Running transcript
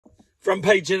Front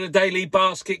page of the Daily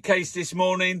Basket Case this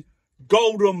morning,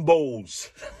 golden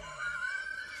balls.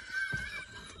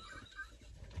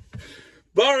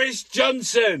 Boris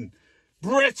Johnson,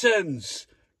 Britain's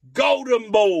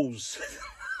golden balls.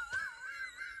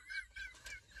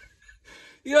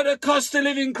 You got a cost of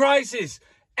living crisis,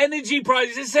 energy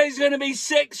prices. It says it's going to be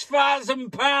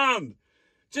 £6,000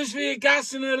 just for your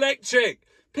gas and electric.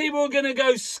 People are going to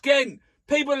go skint.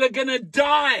 People are going to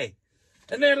die.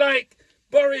 And they're like,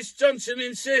 Boris Johnson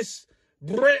insists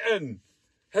Britain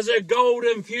has a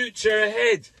golden future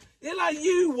ahead. You're like,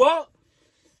 you what?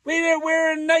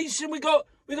 We're a nation. We got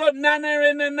Nana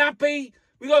in a nappy.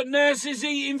 We got nurses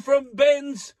eating from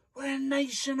bins. We're a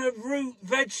nation of root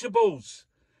vegetables.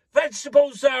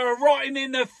 Vegetables that are rotting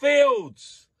in the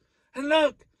fields. And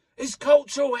look, it's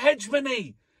cultural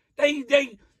hegemony. They've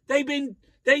been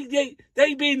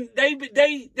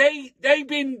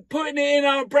putting it in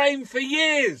our brain for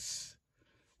years.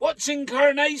 Watching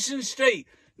Coronation Street.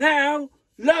 Now,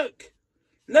 look,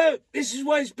 this is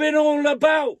what it's been all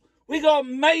about. We got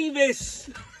Mavis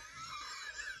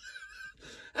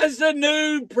as the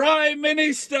new Prime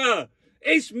Minister.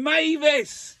 It's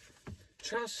Mavis.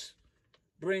 Truss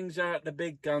brings out the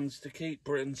big guns to keep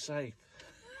Britain safe.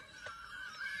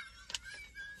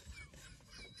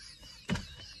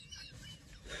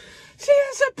 She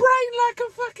has a brain like a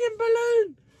fucking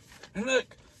balloon. And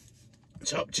look,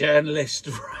 top journalist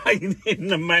right in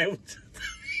the mouth.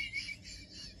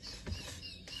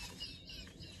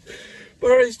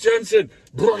 Boris Johnson,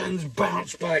 Britain's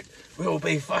bounce back will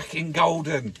be fucking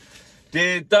golden.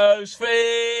 Did those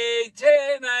feet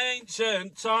in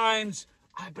ancient times.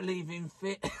 I believe in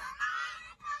fit.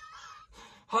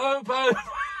 Hope.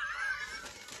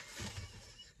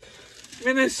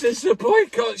 Ministers to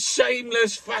boycott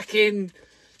shameless fucking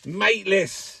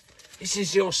mateless. This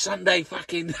is your Sunday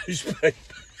fucking newspaper.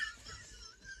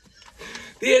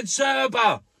 The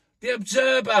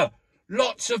Observer.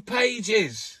 Lots of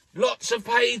pages. The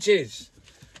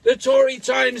Tory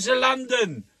Times of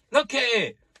London. Look at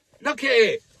it.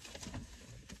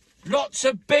 Lots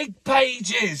of big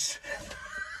pages.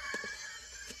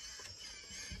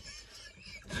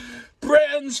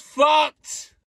 Britain's fucked.